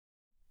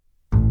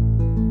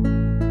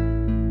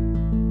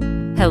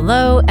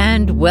Hello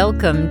and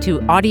welcome to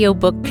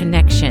Audiobook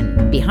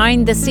Connection,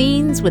 behind the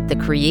scenes with the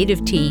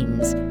creative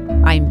teams.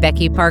 I'm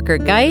Becky Parker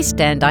Geist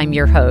and I'm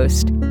your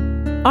host.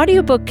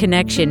 Audiobook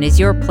Connection is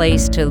your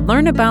place to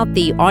learn about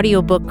the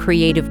audiobook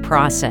creative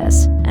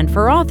process and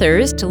for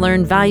authors to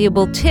learn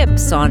valuable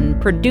tips on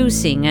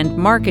producing and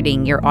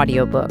marketing your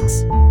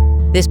audiobooks.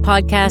 This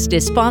podcast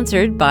is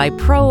sponsored by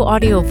Pro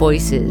Audio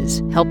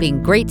Voices,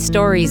 helping great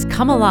stories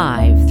come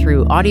alive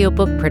through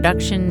audiobook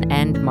production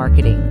and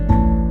marketing.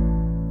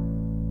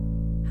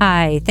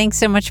 Hi, thanks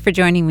so much for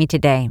joining me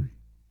today.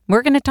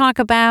 We're going to talk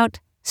about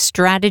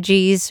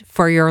strategies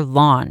for your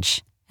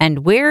launch and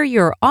where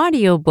your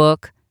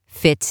audiobook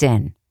fits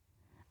in.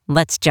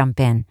 Let's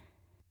jump in.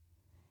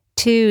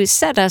 To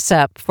set us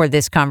up for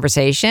this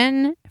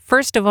conversation,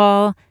 first of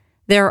all,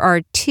 there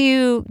are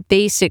two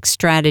basic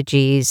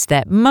strategies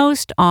that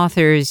most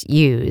authors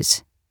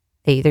use.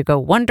 They either go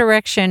one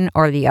direction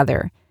or the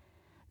other.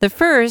 The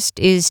first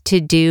is to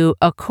do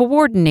a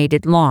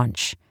coordinated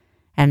launch.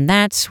 And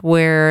that's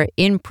where,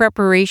 in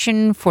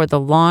preparation for the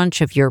launch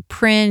of your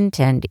print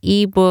and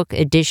ebook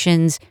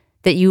editions,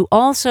 that you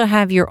also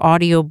have your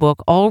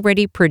audiobook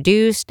already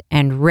produced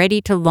and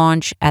ready to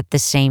launch at the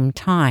same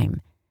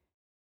time.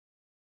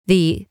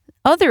 The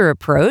other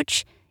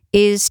approach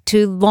is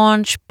to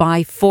launch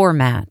by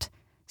format.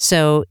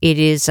 So it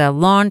is a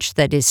launch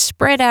that is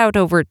spread out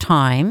over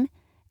time,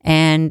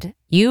 and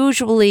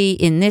usually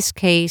in this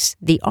case,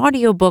 the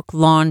audiobook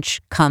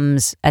launch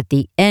comes at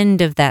the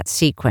end of that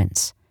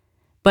sequence.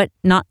 But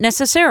not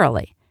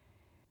necessarily.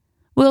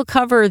 We'll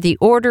cover the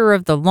order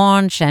of the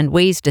launch and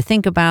ways to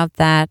think about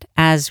that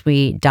as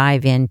we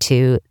dive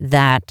into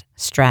that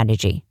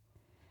strategy.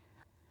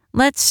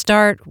 Let's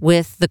start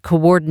with the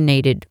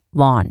coordinated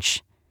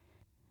launch.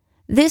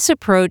 This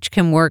approach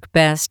can work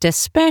best,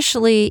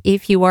 especially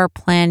if you are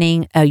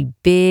planning a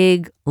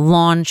big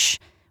launch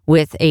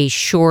with a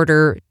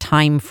shorter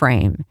time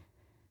frame.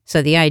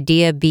 So the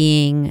idea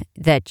being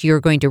that you're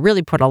going to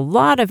really put a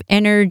lot of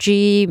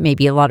energy,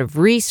 maybe a lot of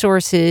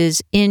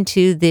resources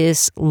into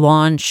this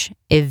launch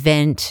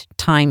event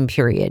time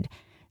period.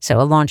 So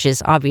a launch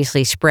is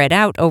obviously spread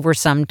out over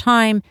some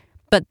time,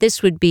 but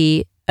this would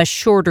be a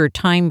shorter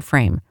time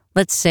frame.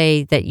 Let's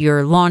say that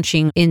you're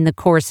launching in the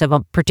course of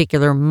a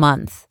particular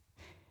month.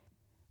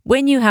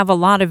 When you have a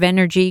lot of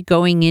energy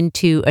going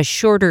into a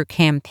shorter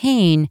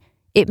campaign,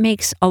 it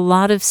makes a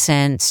lot of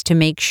sense to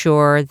make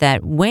sure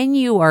that when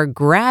you are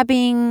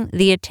grabbing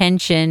the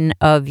attention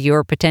of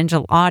your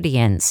potential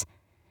audience,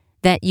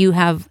 that you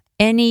have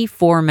any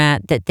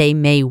format that they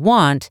may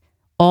want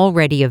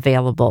already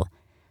available.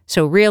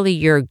 So really,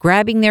 you're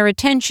grabbing their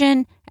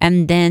attention,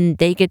 and then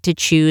they get to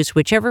choose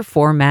whichever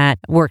format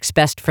works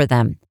best for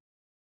them.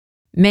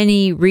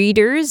 Many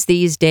readers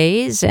these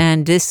days,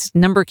 and this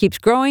number keeps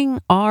growing,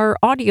 are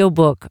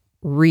audiobook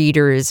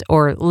readers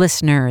or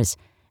listeners.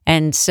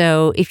 And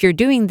so if you're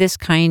doing this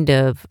kind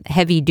of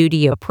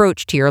heavy-duty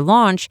approach to your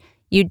launch,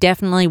 you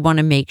definitely want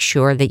to make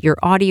sure that your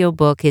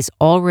audiobook is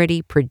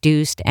already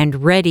produced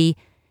and ready,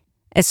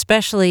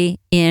 especially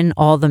in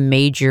all the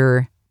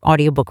major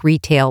audiobook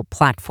retail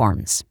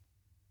platforms.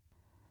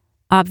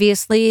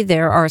 Obviously,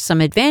 there are some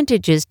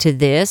advantages to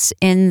this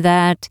in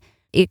that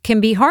it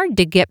can be hard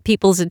to get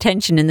people's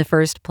attention in the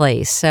first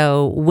place.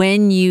 So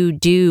when you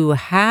do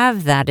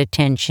have that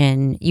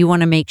attention, you want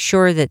to make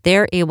sure that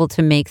they're able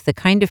to make the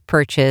kind of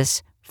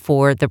purchase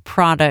for the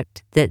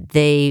product that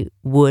they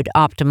would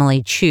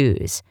optimally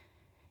choose.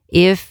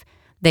 If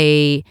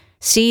they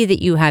see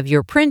that you have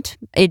your print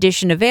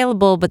edition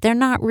available, but they're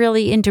not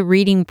really into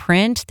reading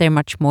print, they're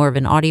much more of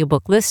an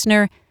audiobook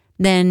listener,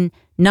 then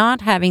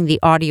not having the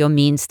audio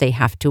means they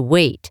have to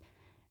wait.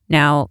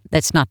 Now,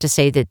 that's not to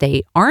say that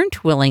they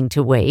aren't willing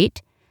to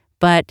wait,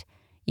 but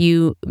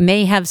you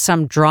may have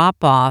some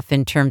drop-off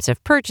in terms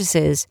of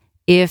purchases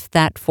if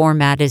that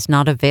format is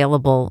not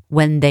available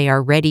when they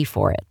are ready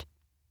for it.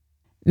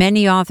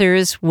 Many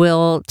authors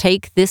will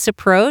take this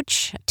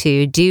approach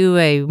to do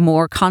a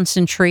more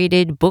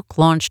concentrated book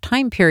launch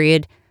time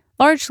period,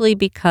 largely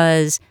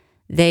because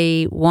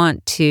they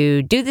want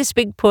to do this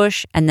big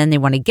push and then they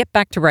want to get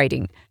back to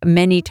writing.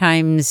 Many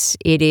times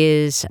it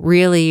is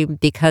really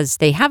because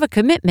they have a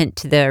commitment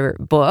to their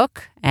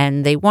book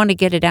and they want to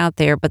get it out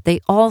there, but they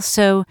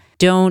also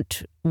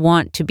don't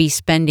want to be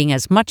spending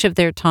as much of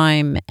their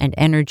time and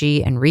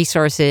energy and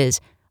resources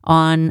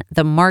on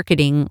the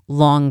marketing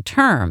long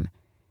term.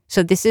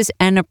 So this is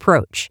an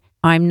approach.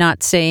 I'm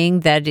not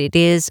saying that it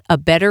is a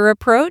better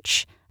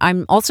approach.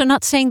 I'm also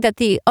not saying that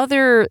the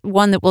other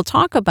one that we'll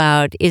talk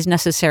about is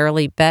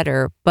necessarily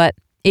better, but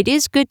it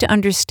is good to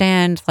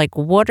understand,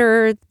 what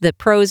are the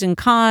pros and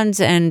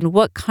cons and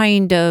what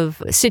kind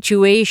of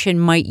situation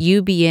might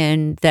you be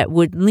in that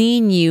would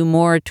lean you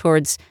more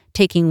towards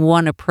taking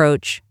one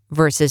approach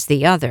versus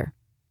the other.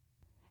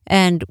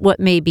 And what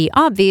may be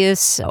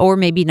obvious, or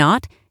maybe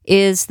not,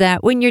 is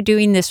that when you're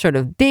doing this sort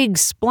of big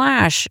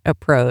splash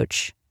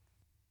approach,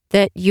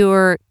 that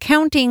you're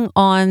counting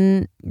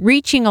on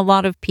reaching a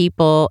lot of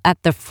people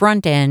at the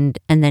front end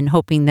and then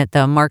hoping that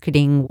the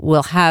marketing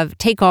will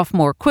take off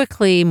more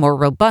quickly, more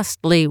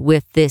robustly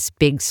with this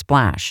big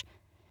splash.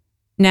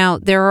 Now,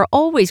 there are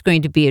always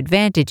going to be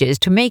advantages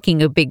to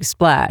making a big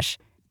splash,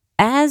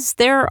 as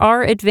there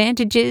are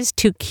advantages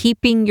to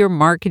keeping your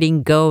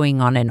marketing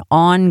going on an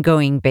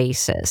ongoing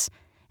basis.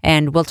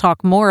 And we'll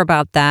talk more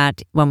about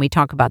that when we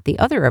talk about the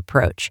other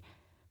approach.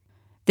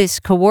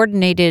 This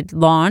coordinated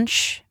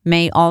launch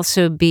may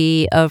also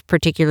be of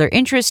particular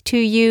interest to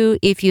you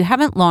if you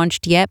haven't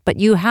launched yet, but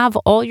you have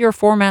all your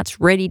formats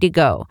ready to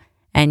go,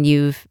 and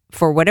you've,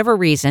 for whatever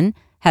reason,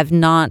 have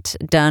not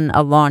done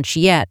a launch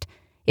yet.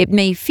 It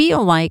may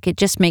feel like it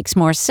just makes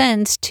more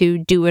sense to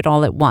do it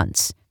all at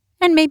once,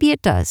 and maybe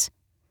it does.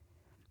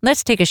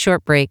 Let's take a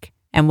short break,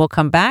 and we'll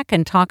come back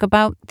and talk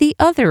about the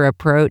other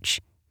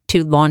approach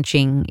to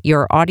launching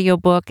your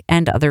audiobook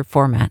and other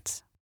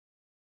formats.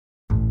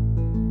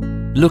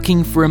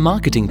 Looking for a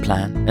marketing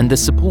plan and the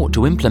support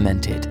to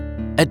implement it?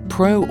 At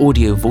Pro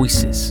Audio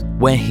Voices,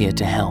 we're here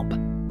to help.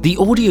 The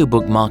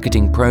audiobook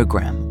marketing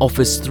program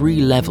offers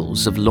 3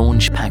 levels of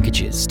launch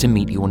packages to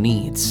meet your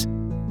needs.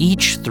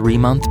 Each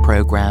 3-month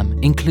program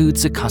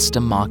includes a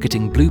custom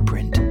marketing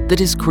blueprint that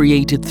is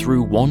created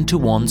through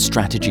one-to-one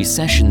strategy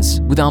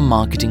sessions with our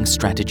marketing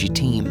strategy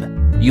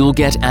team. You'll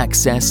get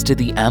access to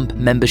the AMP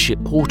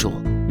membership portal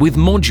with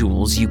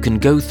modules you can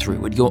go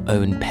through at your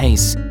own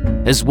pace,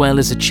 as well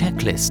as a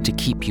checklist to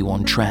keep you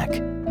on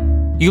track.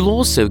 You'll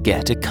also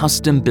get a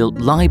custom-built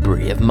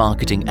library of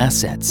marketing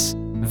assets,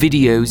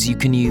 videos you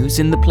can use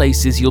in the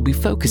places you'll be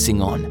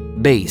focusing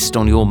on based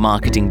on your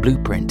marketing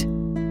blueprint,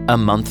 a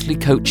monthly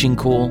coaching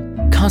call,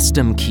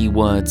 custom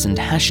keywords and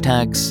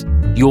hashtags,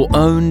 your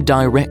own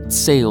direct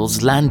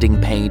sales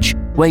landing page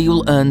where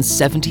you'll earn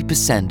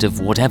 70% of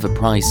whatever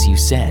price you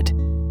said.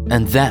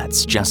 And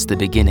that's just the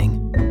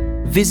beginning.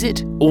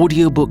 Visit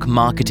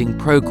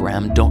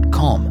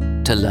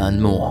audiobookmarketingprogram.com to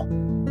learn more.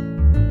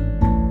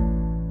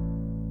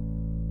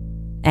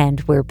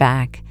 And we're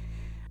back.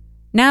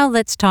 Now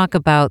let's talk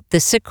about the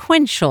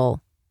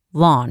sequential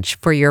launch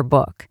for your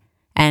book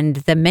and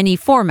the many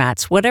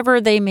formats,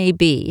 whatever they may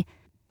be.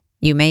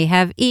 You may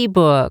have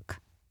ebook,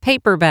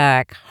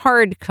 paperback,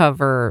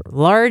 hardcover,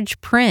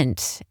 large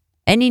print,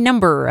 any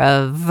number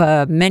of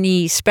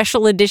many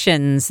special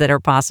editions that are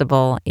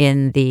possible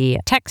in the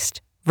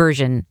text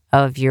version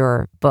of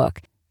your book.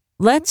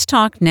 Let's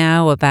talk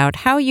now about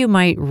how you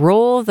might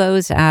roll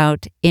those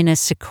out in a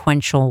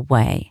sequential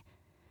way.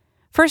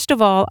 First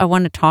of all, I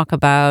want to talk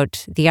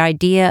about the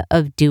idea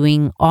of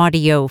doing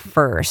audio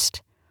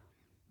first.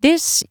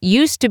 This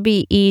used to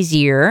be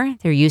easier.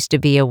 There used to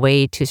be a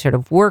way to sort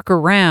of work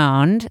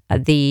around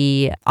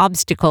the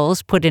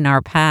obstacles put in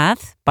our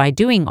path by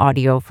doing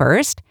audio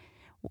first,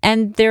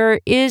 and there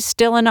is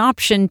still an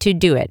option to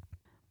do it.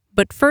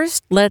 But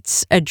first,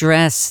 let's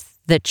address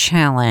the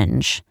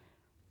challenge.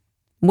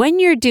 When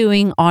you're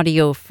doing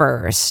audio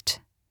first,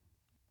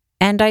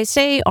 and I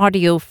say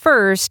audio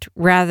first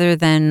rather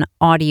than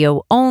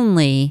audio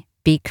only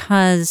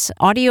because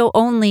audio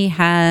only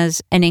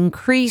has an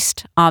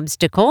increased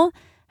obstacle.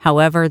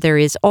 However, there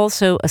is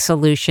also a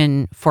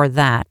solution for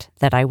that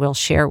I will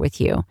share with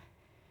you.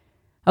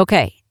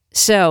 Okay,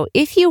 so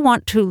if you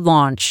want to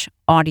launch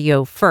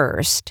audio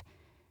first,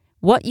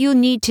 what you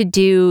need to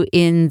do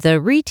in the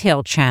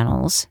retail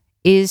channels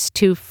is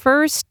to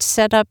first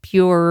set up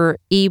your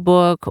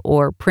ebook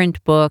or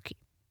print book.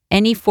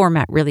 Any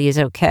format really is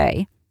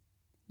okay.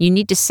 You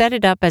need to set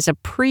it up as a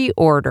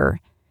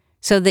pre-order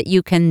so that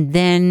you can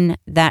then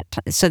that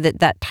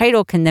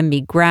title can then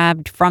be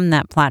grabbed from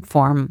that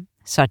platform,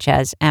 such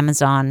as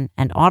Amazon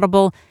and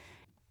Audible.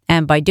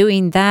 And by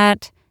doing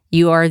that,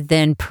 you are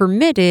then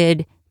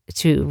permitted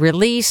to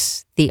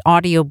release the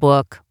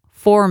audiobook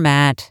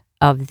format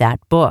of that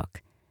book.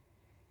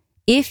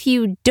 If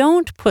you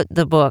don't put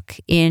the book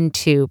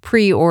into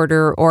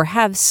pre-order or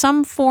have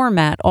some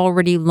format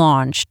already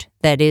launched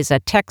that is a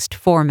text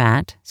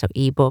format, so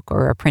ebook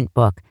or a print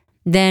book,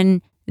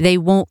 then they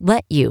won't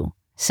let you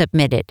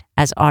submit it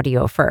as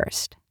audio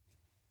first.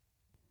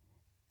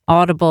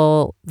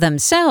 Audible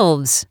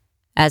themselves,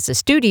 as a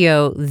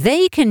studio,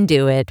 they can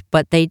do it,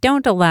 but they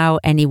don't allow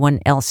anyone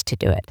else to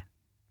do it.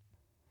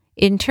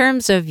 In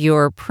terms of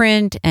your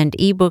print and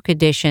ebook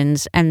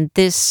editions, and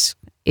this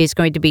is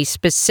going to be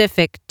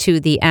specific to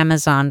the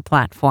Amazon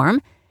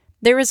platform,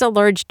 there is a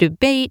large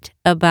debate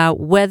about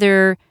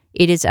whether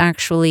it is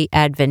actually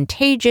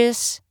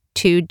advantageous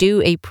to do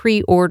a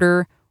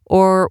pre-order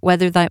or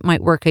whether that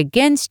might work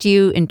against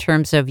you in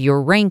terms of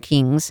your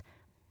rankings.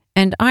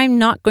 And I'm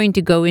not going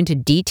to go into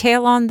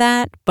detail on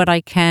that, but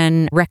I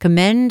can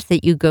recommend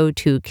that you go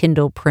to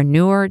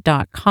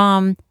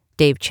kindlepreneur.com.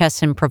 Dave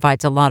Chesson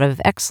provides a lot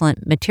of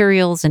excellent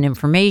materials and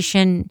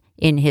information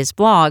in his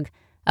blog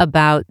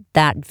about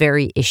that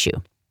very issue.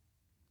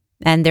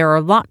 And there are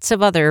lots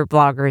of other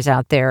bloggers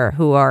out there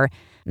who are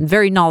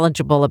very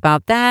knowledgeable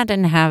about that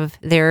and have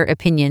their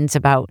opinions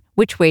about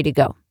which way to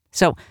go.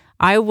 So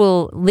I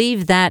will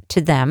leave that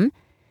to them.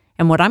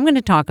 And what I'm going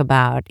to talk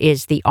about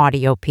is the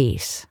audio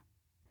piece.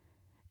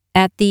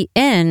 At the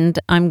end,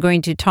 I'm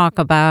going to talk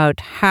about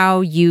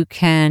how you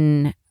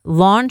can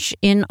launch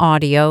in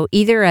audio,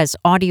 either as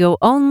audio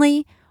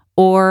only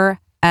or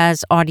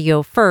as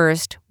audio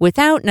first,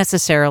 without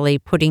necessarily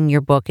putting your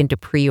book into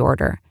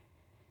pre-order.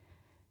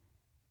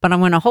 But I'm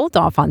going to hold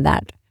off on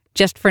that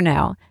just for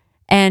now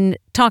and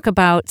talk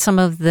about some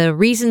of the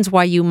reasons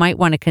why you might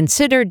want to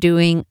consider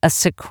doing a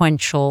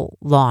sequential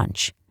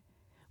launch.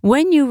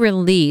 When you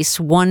release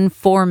one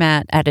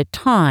format at a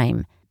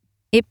time,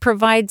 it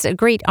provides a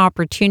great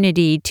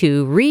opportunity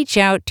to reach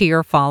out to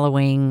your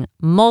following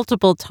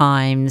multiple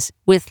times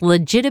with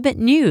legitimate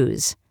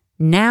news.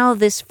 Now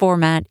this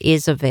format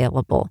is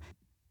available.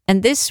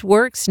 And this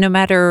works no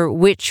matter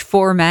which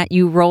format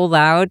you roll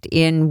out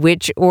in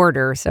which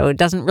order, so it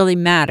doesn't really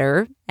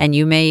matter. And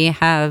you may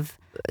have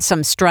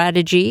some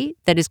strategy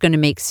that is going to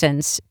make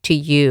sense to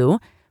you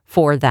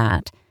for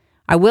that.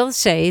 I will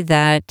say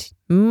that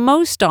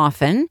most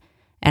often,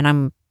 and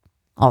I'm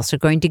also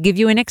going to give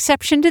you an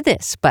exception to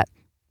this, but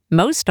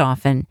most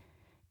often,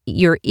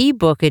 your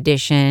ebook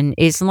edition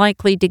is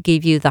likely to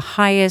give you the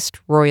highest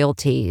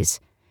royalties.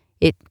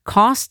 It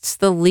costs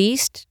the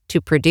least to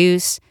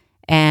produce,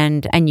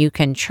 and you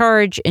can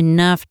charge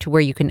enough to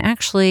where you can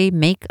actually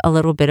make a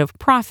little bit of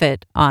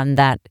profit on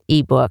that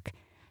ebook.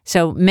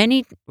 So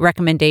many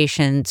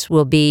recommendations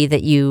will be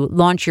that you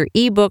launch your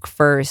ebook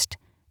first,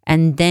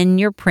 and then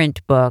your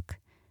print book,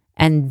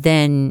 and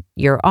then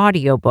your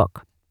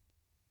audiobook.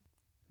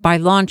 By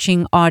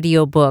launching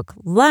audiobook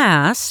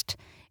last,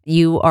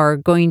 you are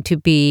going to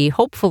be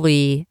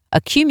hopefully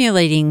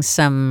accumulating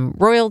some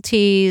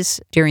royalties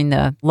during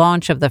the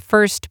launch of the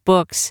first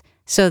books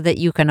so that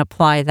you can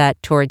apply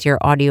that towards your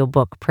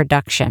audiobook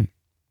production.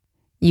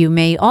 You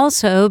may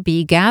also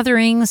be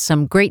gathering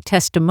some great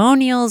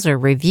testimonials or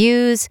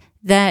reviews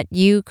that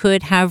you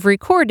could have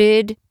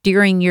recorded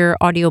during your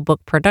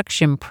audiobook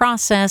production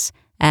process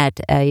at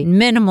a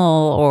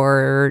minimal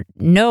or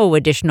no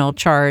additional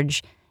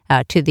charge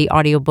to the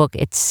audiobook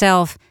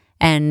itself.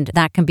 And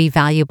that can be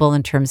valuable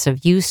in terms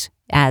of use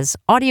as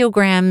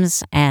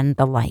audiograms and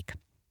the like.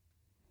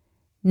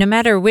 No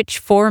matter which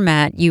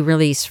format you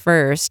release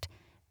first,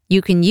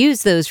 you can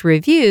use those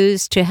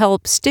reviews to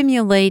help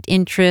stimulate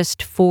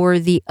interest for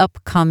the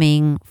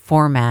upcoming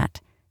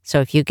format.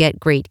 So if you get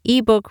great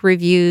ebook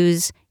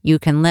reviews, you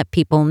can let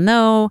people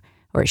know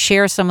or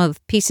share some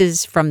of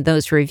pieces from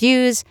those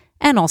reviews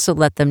and also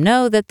let them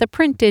know that the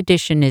print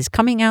edition is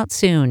coming out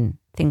soon,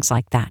 things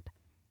like that.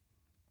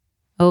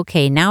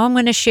 Okay, now I'm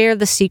going to share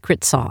the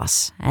secret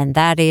sauce, and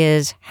that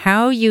is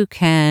how you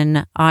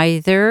can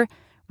either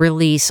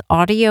release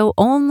audio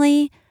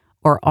only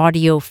or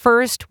audio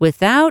first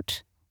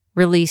without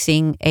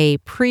releasing a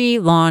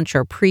pre-launch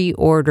or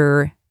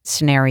pre-order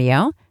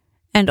scenario,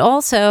 and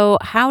also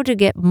how to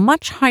get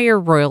much higher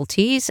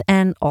royalties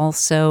and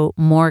also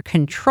more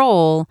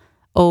control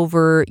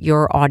over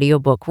your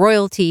audiobook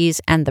royalties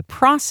and the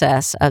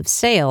process of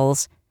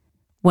sales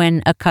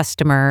when a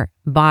customer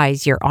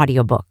buys your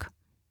audiobook.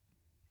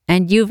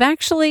 And you've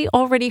actually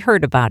already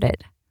heard about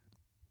it,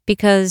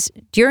 because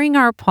during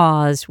our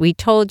pause, we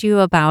told you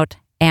about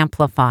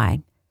Amplify.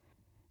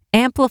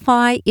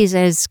 Amplify is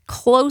as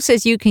close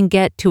as you can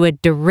get to a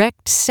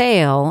direct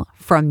sale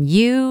from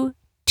you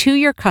to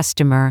your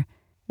customer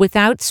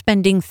without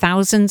spending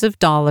thousands of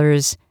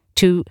dollars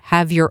to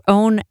have your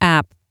own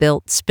app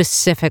built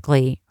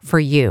specifically for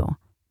you.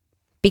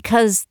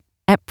 Because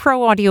at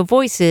Pro Audio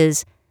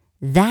Voices,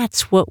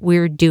 that's what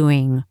we're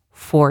doing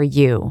for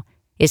you,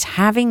 is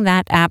having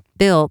that app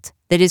built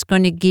that is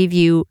going to give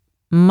you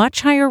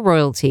much higher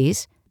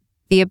royalties,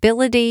 the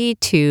ability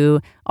to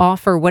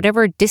offer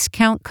whatever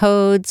discount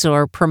codes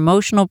or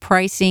promotional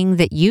pricing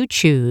that you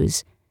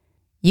choose.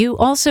 You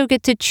also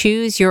get to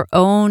choose your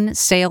own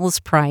sales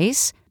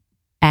price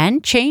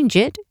and change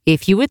it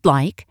if you would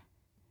like.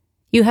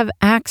 You have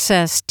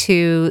access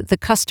to the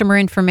customer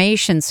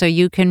information so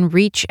you can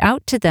reach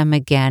out to them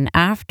again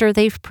after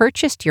they've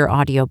purchased your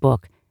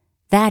audiobook.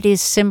 That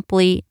is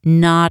simply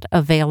not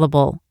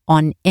available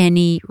on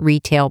any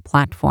retail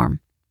platform.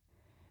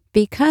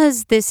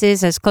 Because this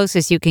is as close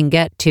as you can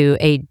get to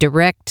a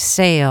direct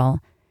sale,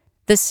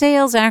 the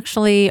sales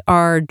actually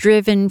are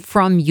driven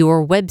from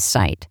your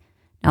website.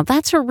 Now,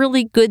 that's a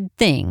really good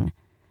thing.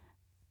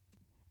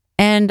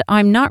 And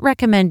I'm not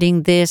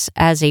recommending this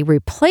as a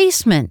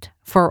replacement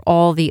for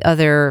all the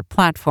other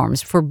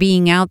platforms, for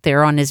being out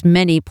there on as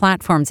many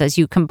platforms as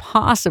you can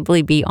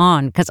possibly be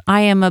on, because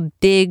I am a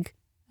big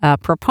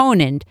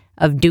proponent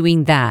of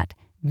doing that.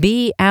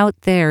 Be out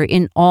there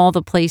in all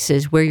the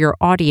places where your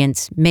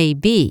audience may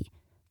be.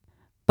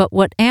 But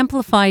what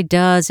Amplify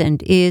does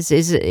and is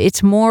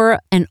it's more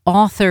an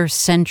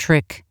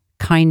author-centric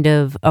kind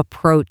of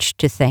approach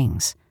to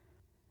things.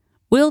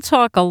 We'll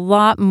talk a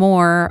lot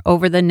more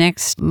over the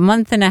next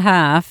month and a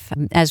half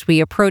as we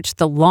approach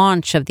the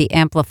launch of the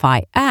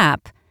Amplify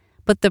app,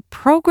 but the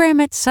program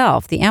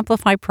itself, the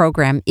Amplify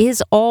program,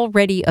 is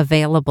already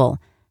available.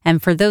 And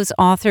for those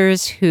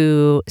authors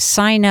who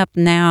sign up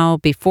now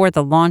before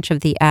the launch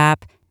of the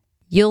app,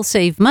 you'll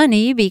save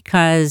money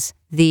because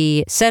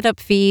the setup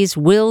fees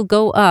will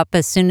go up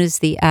as soon as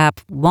the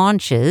app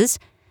launches,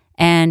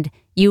 and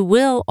you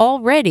will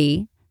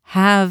already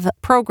have a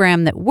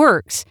program that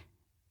works.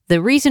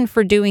 The reason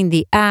for doing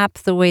the app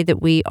the way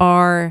that we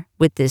are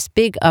with this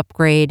big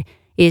upgrade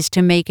is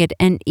to make it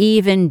an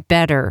even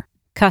better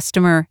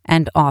customer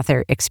and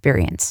author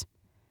experience.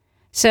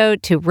 So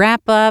to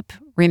wrap up,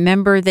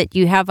 remember that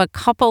you have a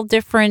couple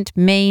different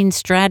main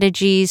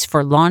strategies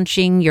for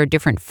launching your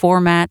different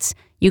formats.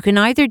 You can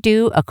either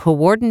do a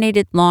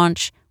coordinated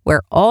launch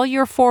where all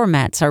your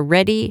formats are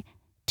ready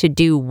to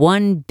do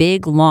one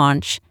big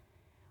launch,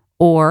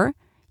 or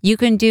you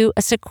can do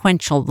a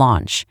sequential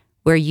launch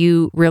where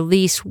you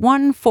release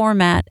one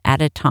format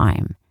at a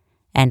time,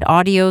 and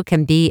audio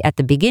can be at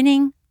the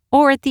beginning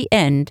or at the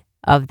end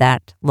of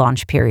that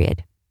launch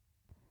period.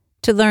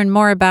 To learn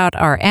more about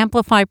our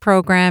Amplify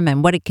program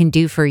and what it can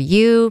do for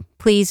you,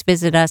 please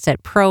visit us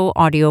at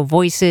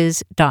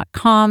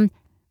proaudiovoices.com,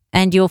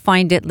 and you'll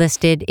find it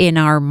listed in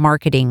our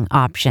marketing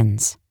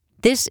options.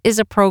 This is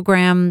a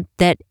program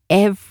that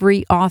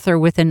every author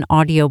with an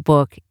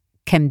audiobook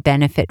can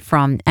benefit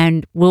from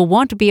and will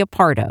want to be a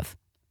part of.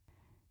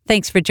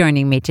 Thanks for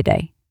joining me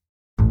today.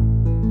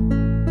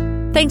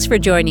 Thanks for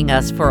joining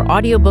us for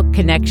Audiobook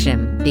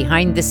Connection,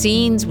 behind the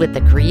scenes with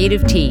the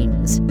creative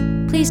teams.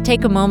 Please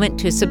take a moment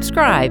to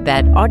subscribe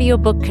at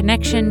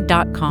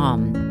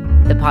audiobookconnection.com.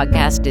 The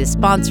podcast is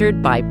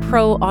sponsored by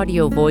Pro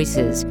Audio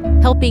Voices,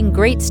 helping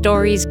great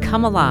stories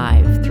come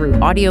alive through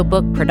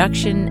audiobook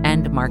production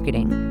and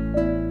marketing.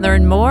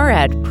 Learn more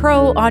at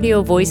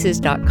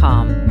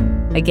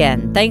proaudiovoices.com.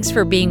 Again, thanks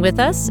for being with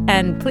us,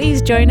 and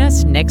please join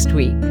us next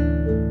week.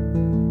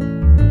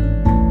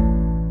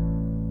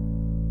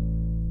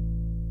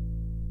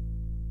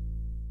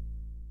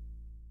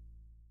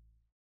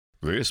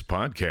 This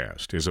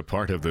podcast is a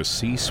part of the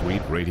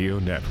C-Suite Radio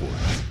Network.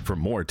 For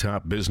more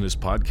top business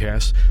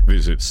podcasts,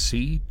 visit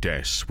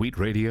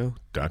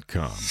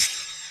c-suiteradio.com.